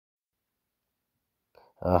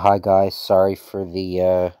Hi guys, sorry for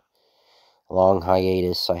the long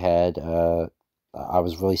hiatus I had. I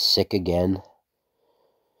was really sick again.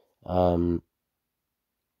 Um,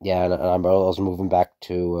 yeah, and I was moving back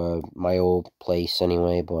to my old place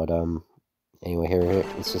anyway. But anyway, here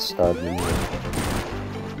let's just start the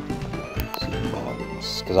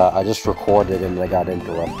because I just recorded and I got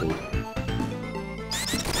interrupted.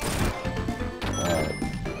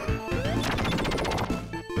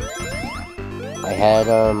 I had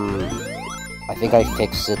I think I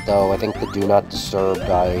fixed it though. I think the Do Not Disturb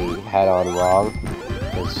I had on wrong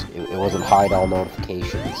because it wasn't hide all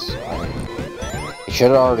notifications. It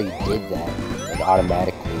should have already did that like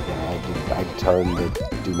automatically, but I turned the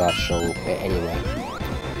Do Not Show anyway.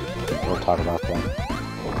 We'll talk about that.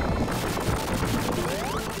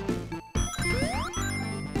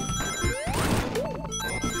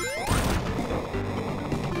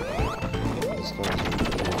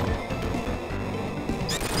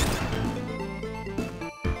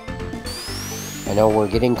 I know we're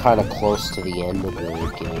getting kind of close to the end of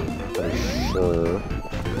the game, for sure.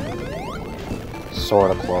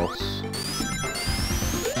 Sort of close.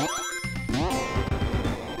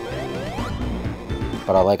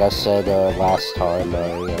 But like I said last time,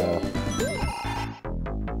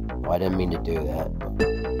 I didn't mean to do that.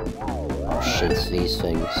 Oh shit, it's these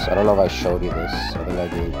things. I don't know if I showed you this. I think I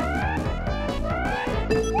did.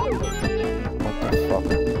 What the fuck?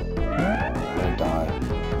 I'm gonna die.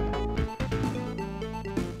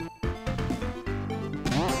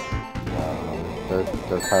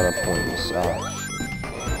 They're kind of pointless.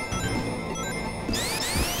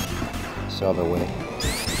 This other way.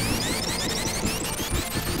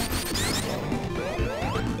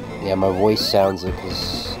 Yeah, my voice sounds like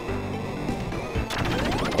this.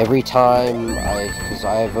 Every time because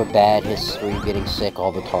I have a bad history of getting sick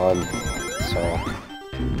all the time, so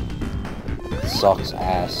it sucks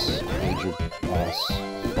ass. Major ass.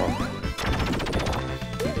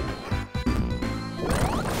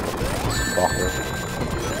 Fucker.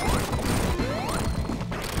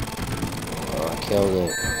 Oh, I killed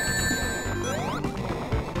it.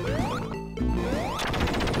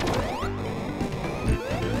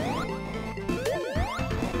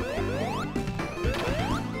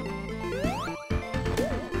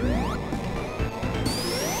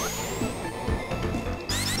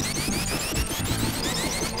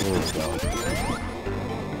 There we go.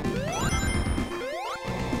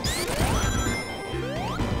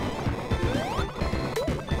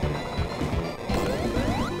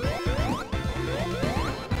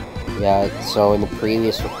 Yeah, so in the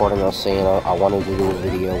previous recording I was saying I wanted to do a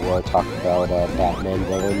video where I talked about Batman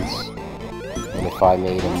villains, and if I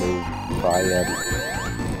made a move,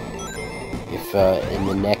 if in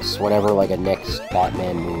the next, whenever like a next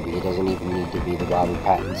Batman movie, it doesn't even need to be the Robert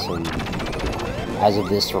Pattinson. As of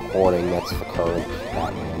this recording, that's the current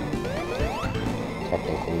Batman,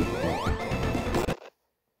 technically.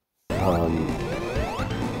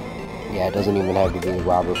 Yeah, it doesn't even have to be the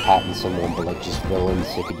Robert Pattinson one, but like just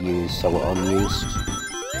villains they could use so unused.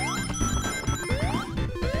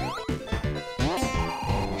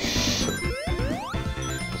 Shit.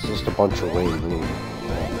 It's just a bunch of rain, really.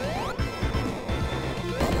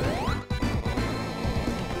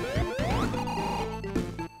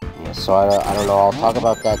 Yeah, so I don't know. I'll talk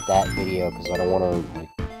about that video because I don't want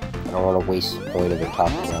to waste the point of it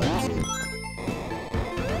talking about it.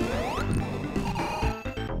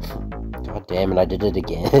 Damn it, I did it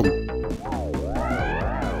again. Yeah,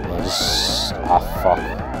 fuck.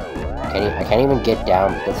 I can't even get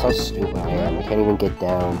down. That's how stupid I am. I can't even get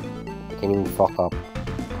down. I can't even fuck up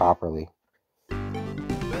properly.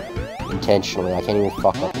 Intentionally, I can't even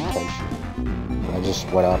fuck up intentionally. I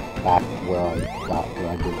just went up back to where I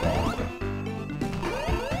did that.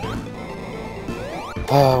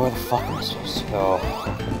 Where the fuck am I supposed to go?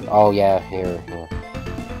 Oh yeah, here.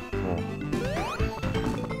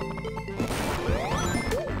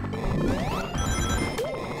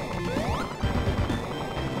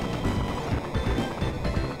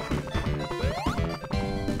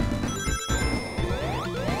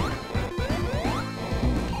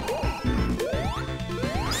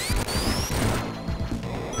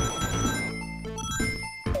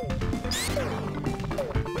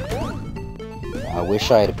 I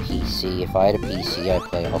wish I had a PC. If I had a PC, I'd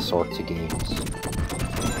play all sorts of games.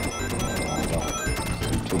 I don't.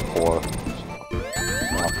 I'm too poor.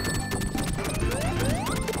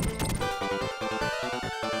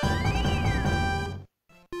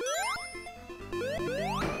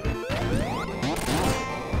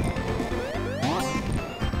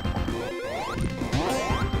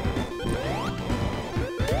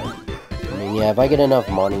 I mean, yeah, if I get enough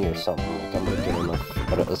money or something, like I'm gonna get enough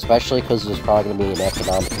But especially because there's probably going to be an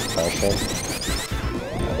economic depression.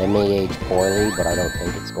 They may age poorly, but I don't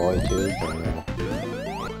think it's going to. But,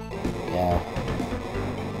 yeah.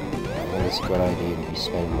 I think it's a good idea to be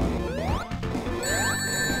spending money on that.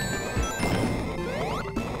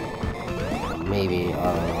 Maybe, I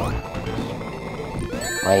don't know.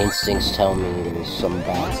 My instincts tell me there's some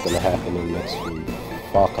bad's gonna happen in the next few.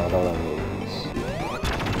 Fuck, I don't know what it is.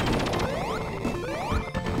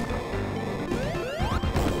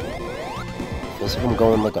 Feels like I'm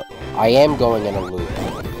going like a... I am going in a loop.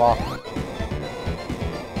 Fuck.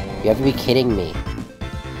 You have to be kidding me.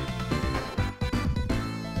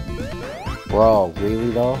 Bro, really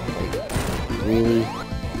though? Like, really?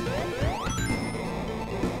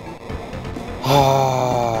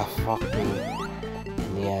 Ah, fuck me.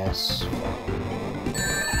 In the ass.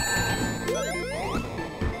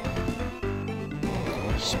 Can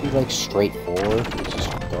I just be like straightforward? Let's just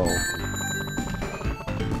go.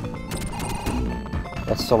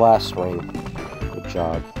 That's the last ring. Good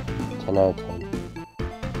job. 10 out of 10.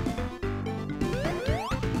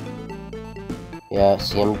 Yeah,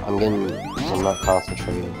 see, I'm getting... I'm not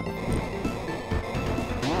concentrating.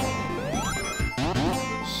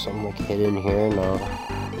 Some like hidden here? No.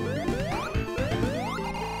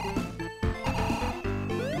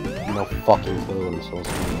 No fucking clue I'm supposed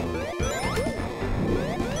to be doing.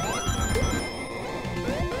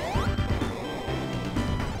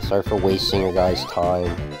 Sorry for wasting your guys'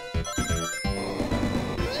 time.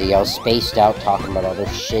 See, I was spaced out talking about other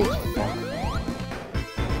shit. Fuck.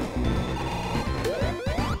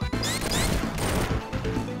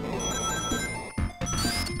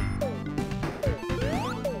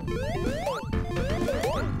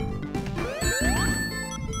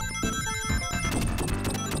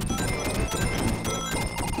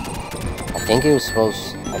 I think it was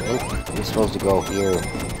supposed to go here.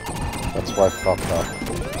 That's why I fucked up.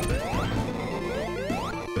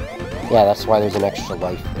 Yeah, that's why there's an extra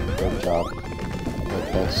life there. Good job.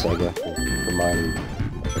 Thanks, Sega, for reminding me.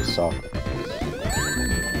 I suck.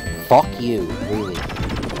 Fuck you, really.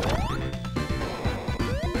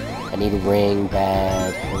 I need a ring,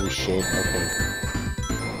 bad. Holy shit, okay.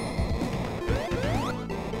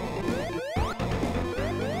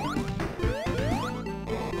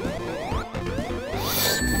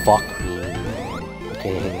 Fuck me.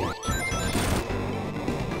 Okay.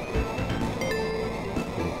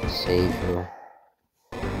 Save her.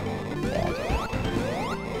 Yeah.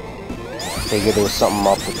 Figured there was something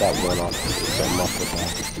up with that runoff. There's something up with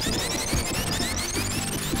that.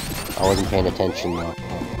 I wasn't paying attention though.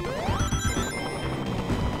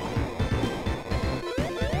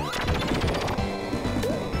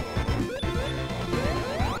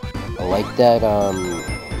 I like that,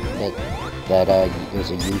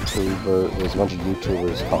 there's a YouTuber, there's a bunch of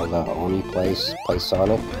YouTubers called Oni Place, Play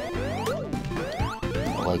Sonic.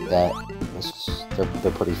 I like that.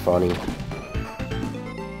 They're pretty funny.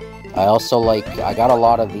 I also like, I got a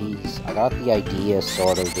lot of these, I got the idea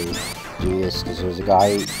sort of to do this, because there's a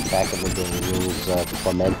guy back in the day who was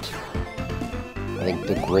Clement. I think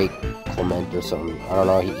the Great Clement or something. I don't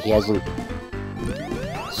know, he hasn't,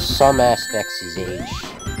 some aspects he's aged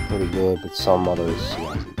pretty good, but some others he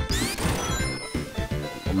hasn't.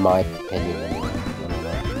 In my opinion, anyway.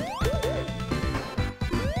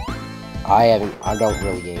 I don't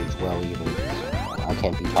really age well either. So I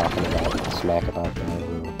can't be talking about smack about that.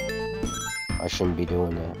 I shouldn't be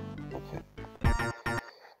doing that. Okay.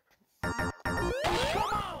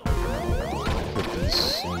 Hit these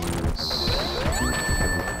things.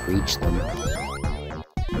 Reach them.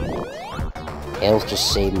 Tails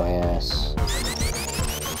just saved my ass.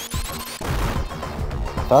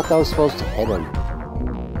 I thought that was supposed to hit him.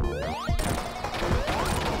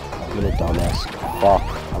 I'm a dumbass. Fuck.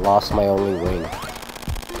 I lost my only ring.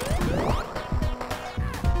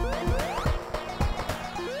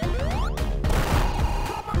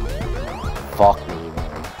 Fuck me,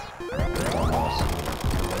 man. Dumbass.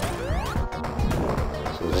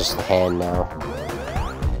 So it's just the hand now.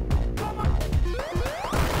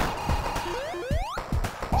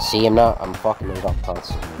 See, I'm fucking it up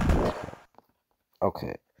constantly.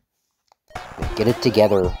 Okay. Get it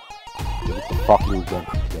together. Get it to fucking get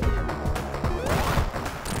together.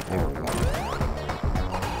 There we go.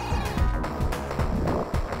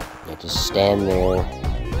 Yeah, just stand there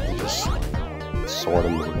and just sort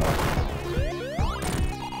of move up.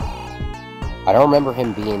 I don't remember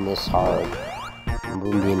him being this hard. I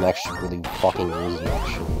remember him being actually really fucking easy,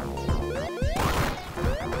 actually.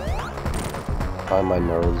 Find my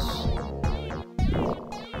nose.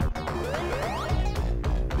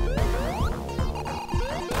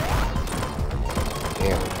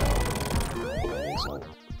 There we go. So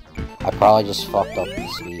I probably just fucked up the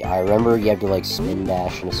speed. I remember you have to like spin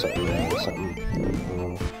dash in a certain way or something.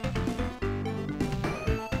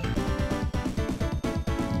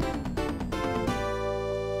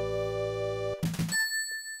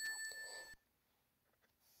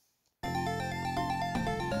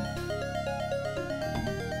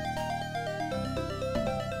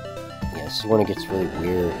 Yeah, this is when it gets really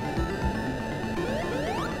weird.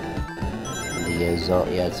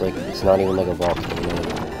 Yeah, it's like, it's not even like a volcano anymore.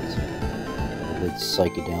 It's a bit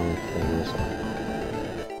psychedelic thing or something.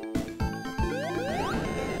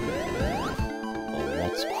 And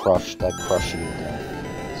that's crushed, that crushed you to death.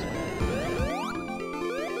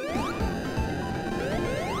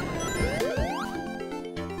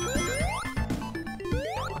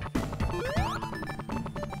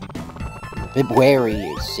 A bit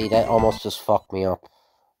wary. See, that almost just fucked me up.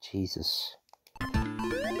 Jesus.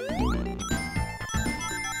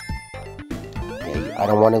 I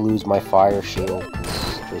don't want to lose my fire shield,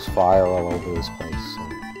 because there's fire all over this place. So.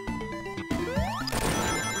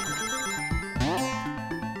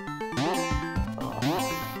 Oh,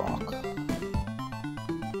 fuck.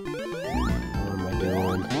 What am I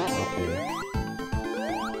doing?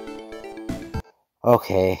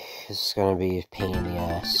 Okay, this is gonna be a pain in the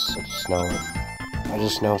ass. I just know it. I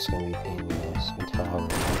just know it's gonna be a pain in the ass. I can tell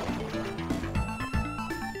already.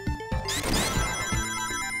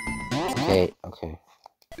 Okay. Okay,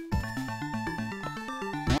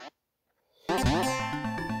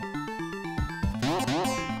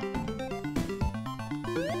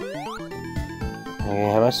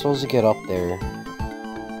 how am I supposed to get up there?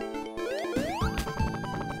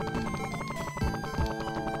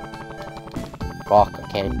 Fuck, I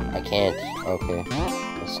can't. Okay,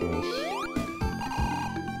 that's nice.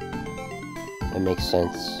 That makes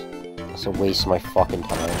sense. That's a waste of my fucking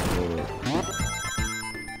time.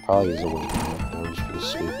 Probably is a waste of my time, I'm just being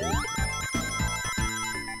stupid.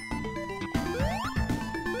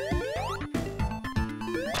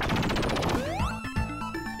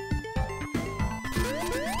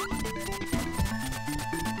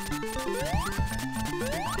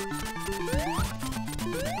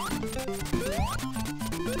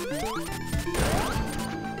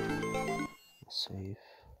 Save.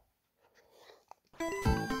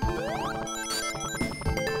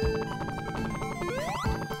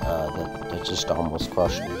 That just almost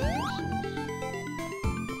crushed me.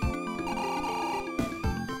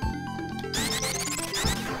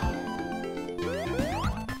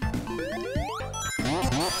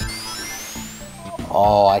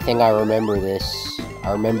 Oh, I think I remember this.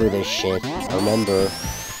 I remember this shit. I remember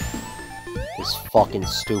this fucking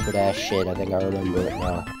stupid ass shit. I think I remember it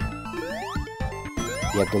now.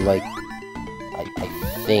 You have to like, I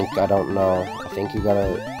think, I don't know. I think you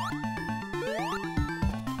gotta.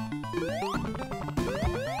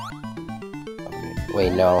 Okay.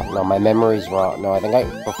 Wait, no, my memory's wrong. No, I think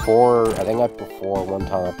before one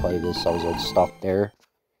time I played this, I was like stuck there.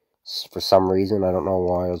 For some reason, I don't know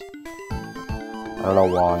why. I don't know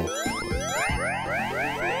why.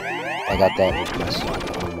 I got that messed up.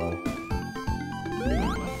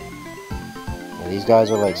 Yeah, these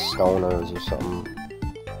guys are like stoners or something.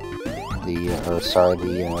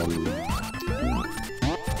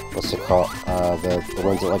 What's it called? The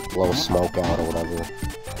ones that like blow smoke out or whatever.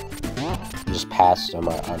 You just passed them.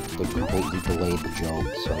 I completely delayed the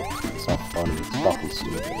joke, so it's not funny. It's fucking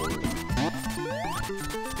stupid.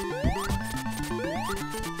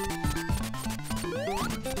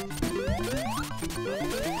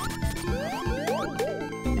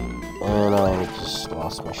 And I just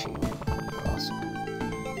lost my shield. Awesome.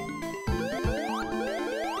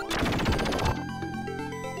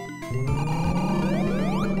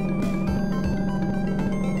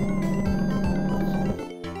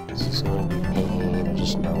 This is gonna be pain, I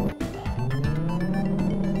just know it.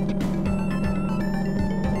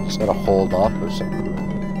 I just gotta hold up or something.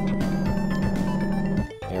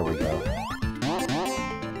 There we go.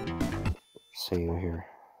 See you here.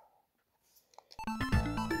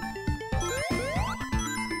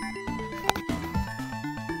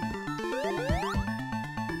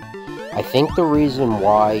 I think the reason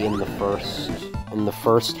why in the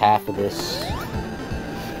first half of this,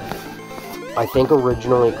 I think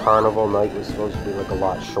originally Carnival Night was supposed to be like a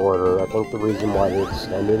lot shorter. I think the reason why they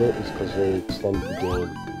extended it is because they extended the game.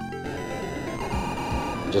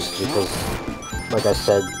 Just because, like I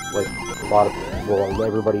said, like a lot of people,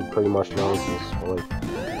 everybody pretty much knows this. But like,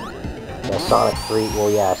 yeah, Sonic 3. Well,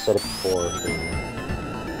 yeah, I said it before.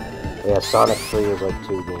 Yeah, Sonic 3 was like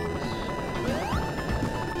 2 games.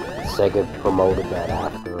 Sega promoted that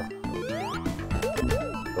after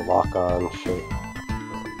the lock-on shit.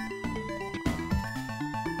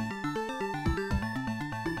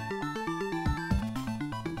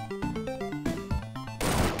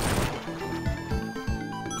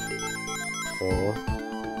 Okay.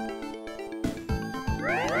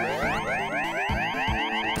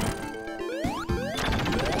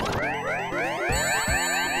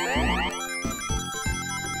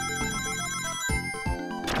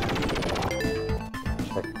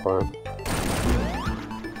 Checkpoint.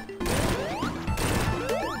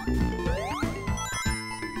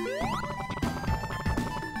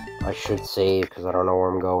 I should save because I don't know where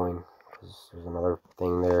I'm going. Because there's another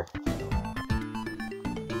thing there.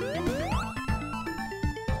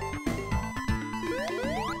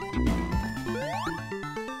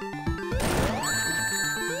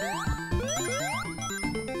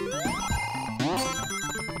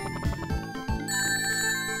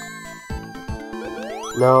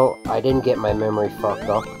 No, I didn't get my memory fucked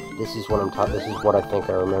up. This is what I'm this is what I think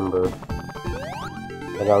I remember. I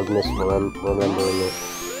think I was misremembering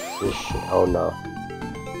this shit. Oh no.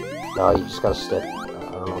 No, you just gotta step. I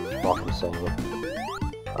don't know what the fuck I'm saying.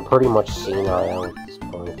 I'm pretty much senile at this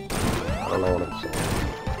point. I don't know what I'm saying.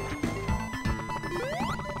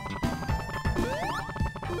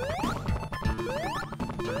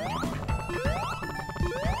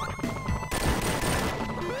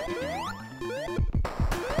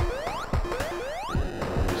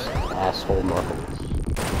 Asshole Knuckles.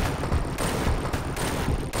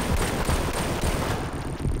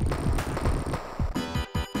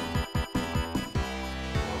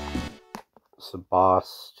 It's a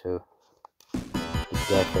boss to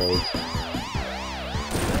decades.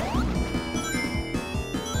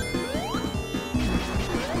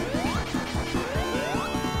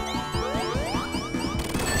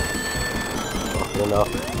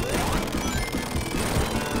 Enough.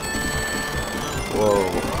 Whoa.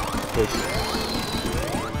 This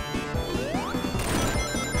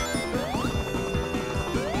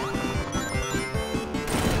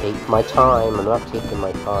take my time. I'm not taking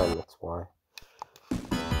my time, that's why.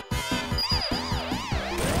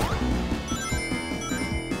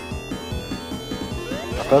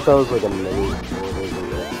 I thought that was like a mini, or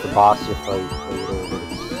it's the boss you fight later, but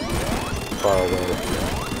it's far away.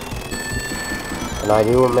 And I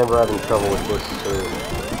do remember having trouble with this too.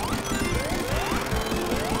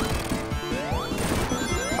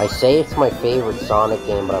 I say it's my favorite Sonic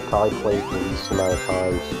game, but I've probably played it the least amount of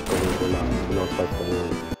times, believe it or not, even though it's my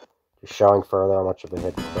favorite. Just showing further how much of a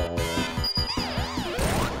hypocrite I am.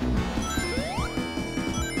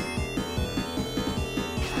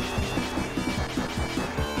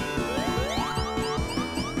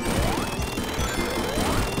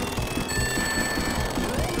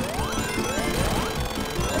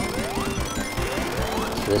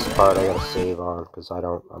 This part I gotta save on, because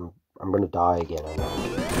I'm gonna die again, I know.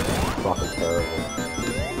 It's fucking terrible.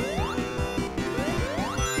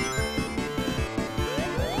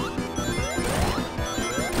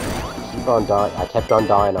 Keep on dying. I kept on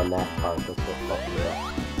dying on that part, that's what fucked me up.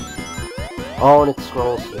 Oh, and it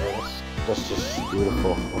scrolls here. That's just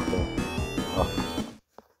beautiful. Okay. Oh.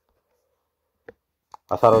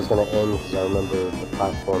 I thought it was gonna end, because I remember the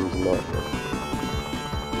platforms and that.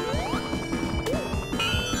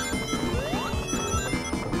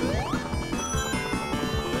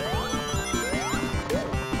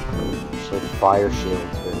 Fire shield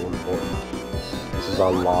is very important. This is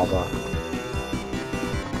on lava.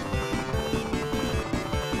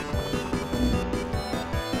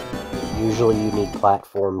 Usually you need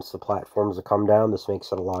platforms. The platforms that come down, this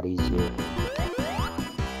makes it a lot easier.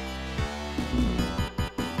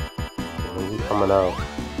 When's he coming out?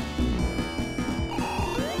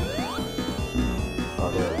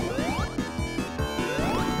 Oh, there we go.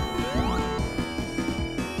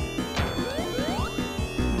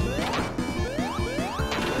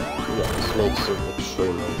 Makes it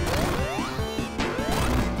extremely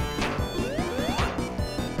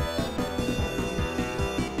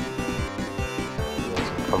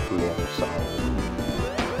come from the other side.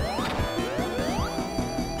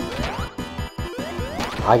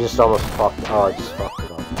 I just almost fucked. Oh, I just fucked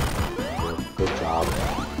it up. Good job.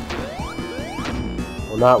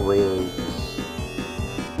 Well, not really. I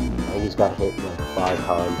think he's got hit like 5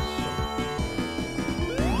 times.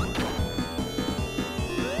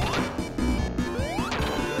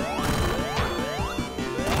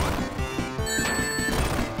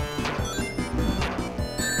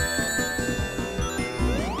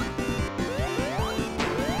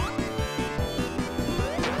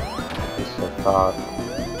 Thought.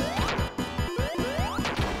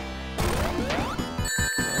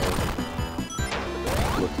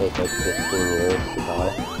 It would take like 15 years to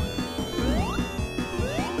die.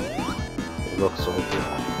 It looks like it.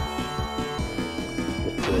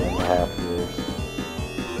 15.5 years.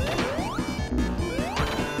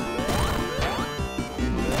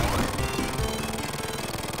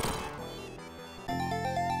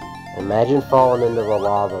 Imagine falling into the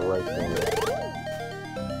lava right there.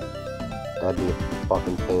 That'd be a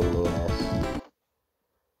fucking pain in the ass.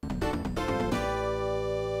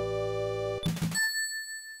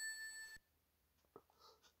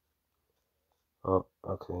 Oh,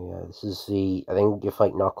 okay, yeah, this is the... I think you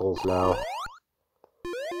fight Knuckles now.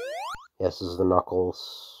 Yes, this is the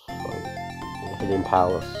Knuckles fight. Hidden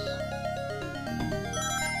Palace.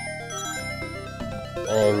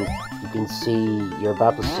 And you can see, you're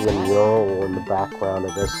about to see a mural in the background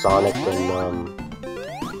of this Sonic and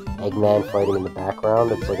Eggman fighting in the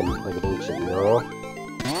background. It's like an ancient mural.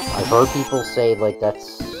 I've heard people say, like,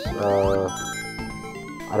 that's,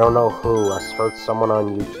 I don't know who, I heard someone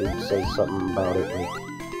on YouTube say something about it, like,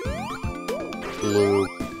 being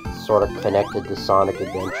sort of connected to Sonic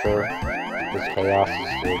Adventure, because Chaos is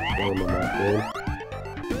the name in that game.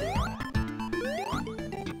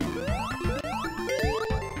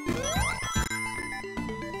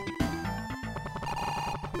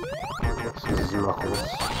 This is Knuckles.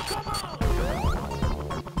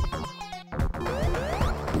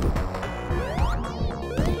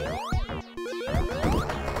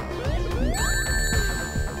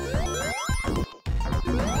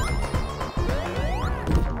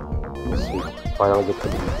 Finally get to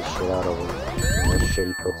beat the shit out of him. What shit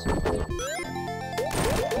he puts in there.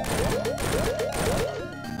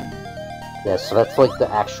 Yeah, so that's like the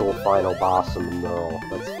actual final boss in the mural.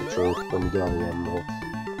 That's the truth when you get all the emeralds.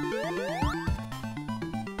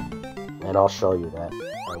 And I'll show you that.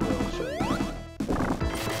 I will show you that.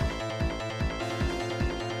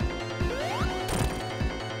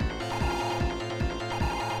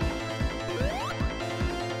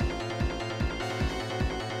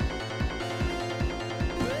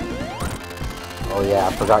 Oh yeah,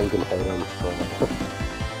 I forgot you can hit him.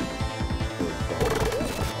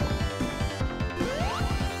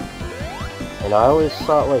 And I always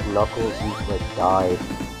thought like Knuckles like died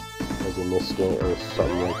like in this game or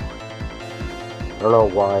something like. I don't know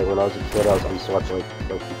why. When I was a kid, I used to watch like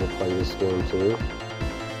people play this game too.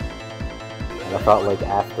 And I thought like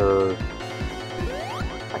after,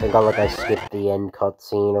 I think I skipped the end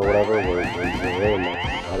cutscene or whatever where he's there and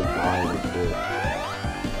I died too.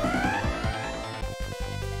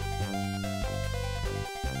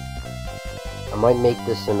 I might make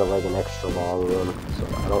this into like an extra long one, so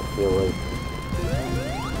I don't feel like...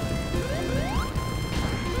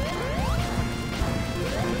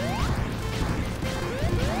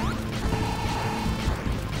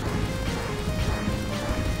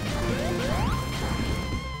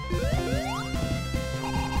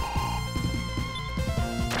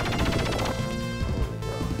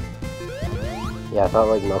 Yeah, I thought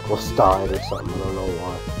like Knuckles died or something, I don't know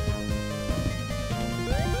why.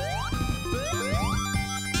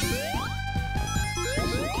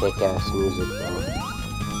 Kick-ass music though.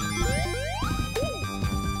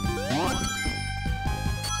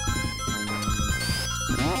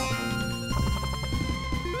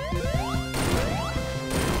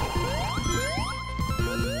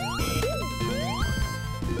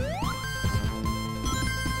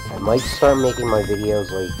 I might start making my videos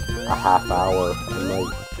like a half hour.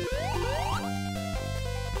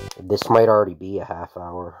 This might already be a half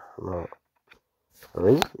hour. No. Or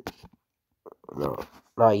is it? No.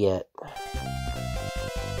 Not yet. Okay.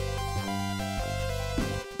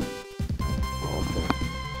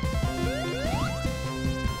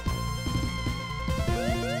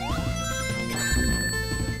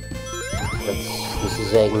 This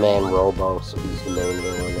is Eggman Robo, so he's the main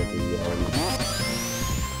villain of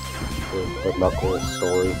the Knuckles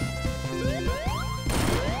story.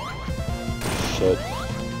 Shit.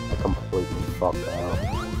 I completely fucked out.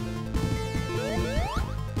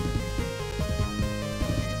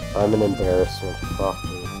 I'm an embarrassment, fuck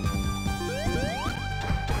me.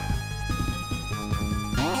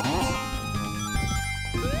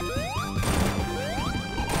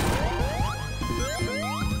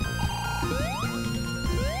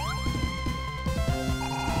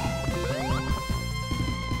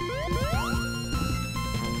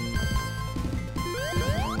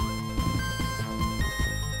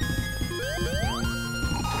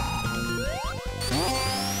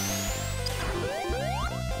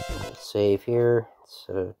 Save here,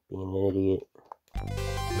 instead of being an idiot.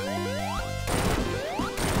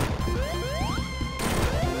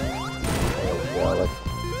 There we go,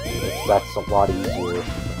 that's a lot easier than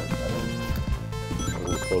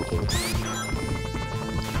I'm thinking.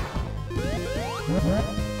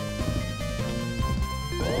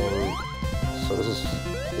 And so this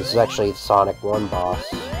is actually Sonic 1 boss.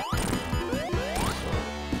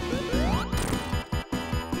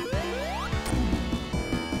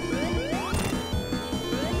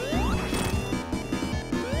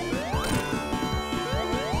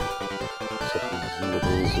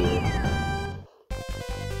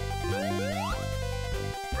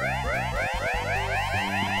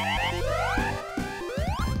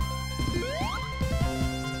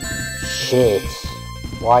 Shit.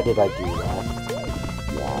 Why did I do that?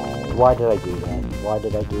 Why did I do that? Why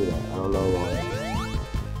did I do that? I don't know why.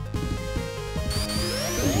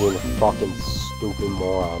 I'm being a fucking stupid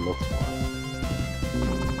moron, that's why.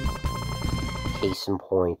 Case in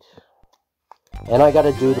point. And I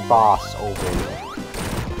gotta do the boss over again.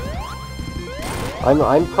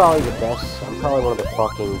 I'm probably the best. I'm probably one of the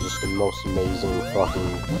fucking, just the most amazing fucking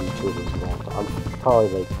YouTubers in the world. I'm probably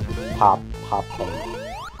like top 10.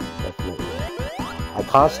 Definitely. I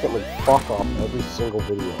constantly fuck up every single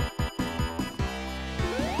video.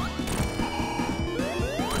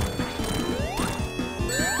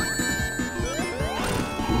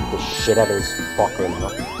 Beat the shit out of this fucker now.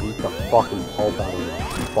 Beat the fucking pulp out of that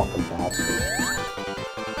fucking bastard.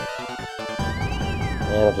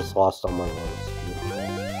 And I just lost all my lives.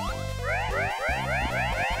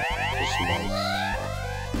 Just nice.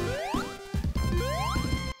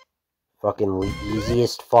 Fucking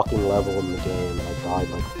easiest fucking level in the game, and I died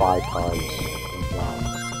like 5 times. Good job.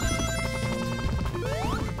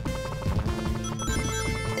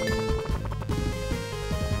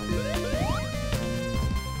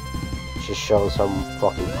 Just shows how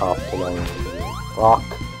fucking competent I am. Fuck.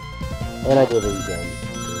 And I did it again.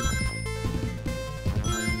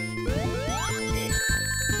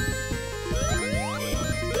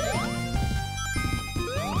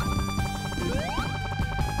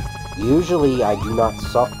 Usually, I do not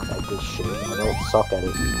suck at this shit. I don't suck at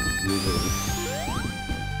it, usually.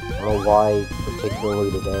 I don't know why, particularly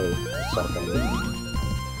today, I suck at it.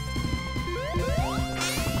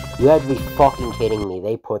 You had to be fucking kidding me.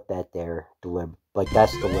 They put that there. Like,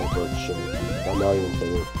 that's deliberate shit. I'm not even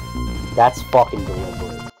kidding. That's fucking deliberate.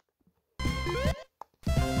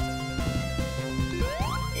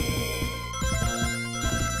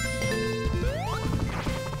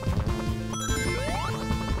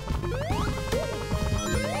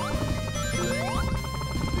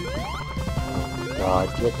 God,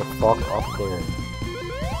 get the fuck up there.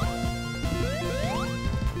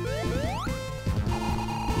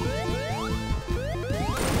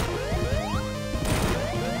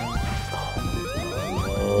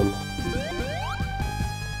 Oh, man.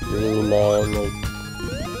 Really, man, like,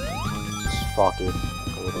 just fuck it.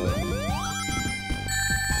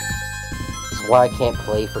 That's why I can't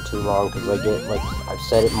play for too long, because I get, like, I've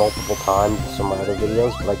said it multiple times in some of my other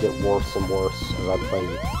videos, but I get worse and worse as I play.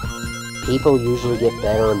 People usually get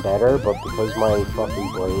better and better, but because my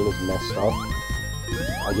fucking brain is messed up,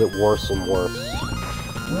 I get worse and worse.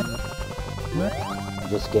 I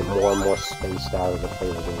just get more and more spaced out as I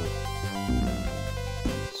play the game.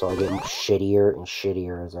 So I get shittier and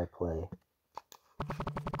shittier as I play.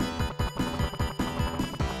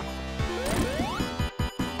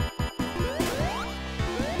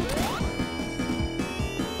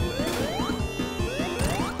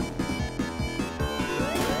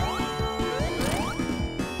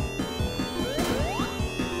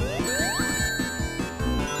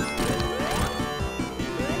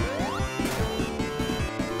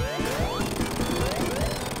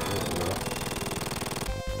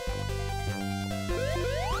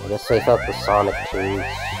 I guess they thought the Sonic 2's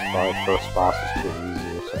first boss was too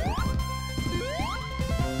easy or something.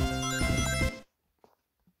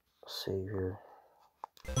 Let's see here.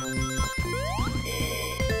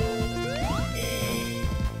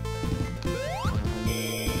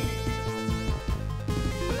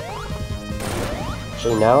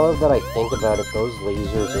 Actually, now that I think about it, those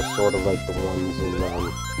lasers are sort of like the ones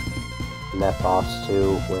in that boss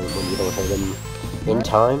too, when you don't hit them in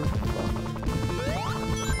time.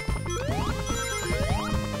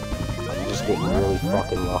 Getting really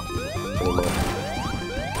fucking lucky, pretty much.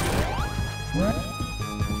 Yeah.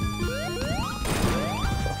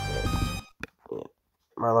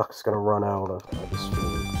 My luck's gonna run out of this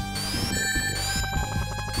food.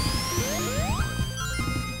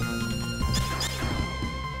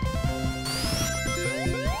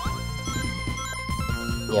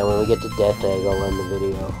 Yeah, when we get to Death Egg, I'll end the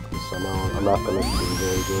video, because I know I'm not gonna be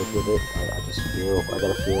very good with it. I got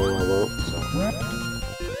a feeling I won't, so.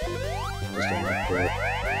 Just end it there.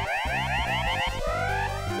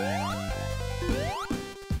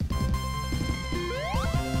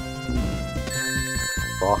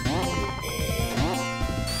 Fuck.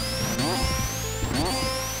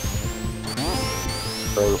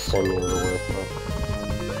 Spring Simulator worth it.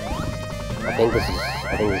 I think this is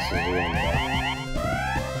the end now.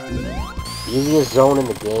 Easiest zone in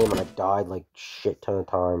the game, and I died like shit ton of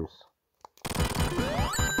times.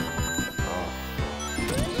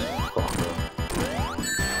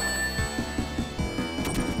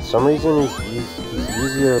 For some reason he's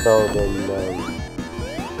easier though than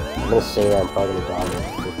I'm gonna say that I'm probably gonna die like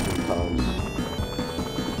 15 times.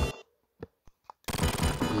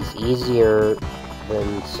 easier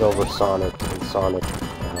than Silver Sonic and Sonic 2.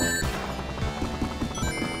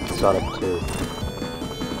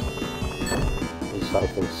 At least I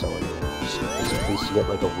think so anyway. At least you get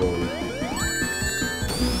like a win.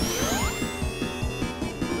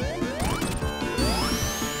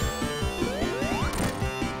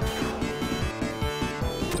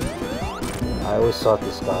 I always thought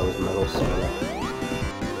this guy was Metal Sonic.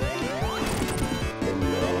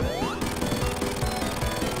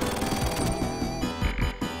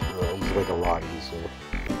 He's like a lot easier.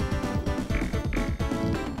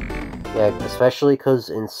 Yeah, especially because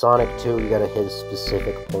in Sonic 2 you gotta hit a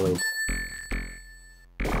specific point.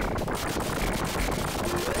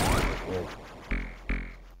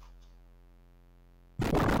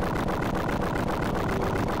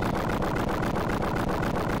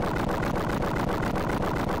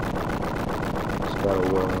 Gotta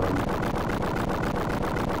run.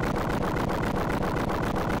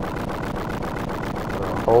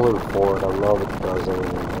 I'm holding forward. I don't know if it does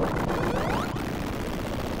anything.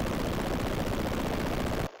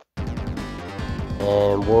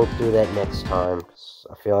 And we'll do that next time. 'Cause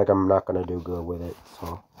I feel like I'm not gonna do good with it.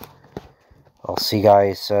 So I'll see you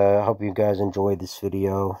guys. I hope you guys enjoyed this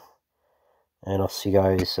video. And I'll see you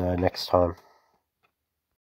guys next time.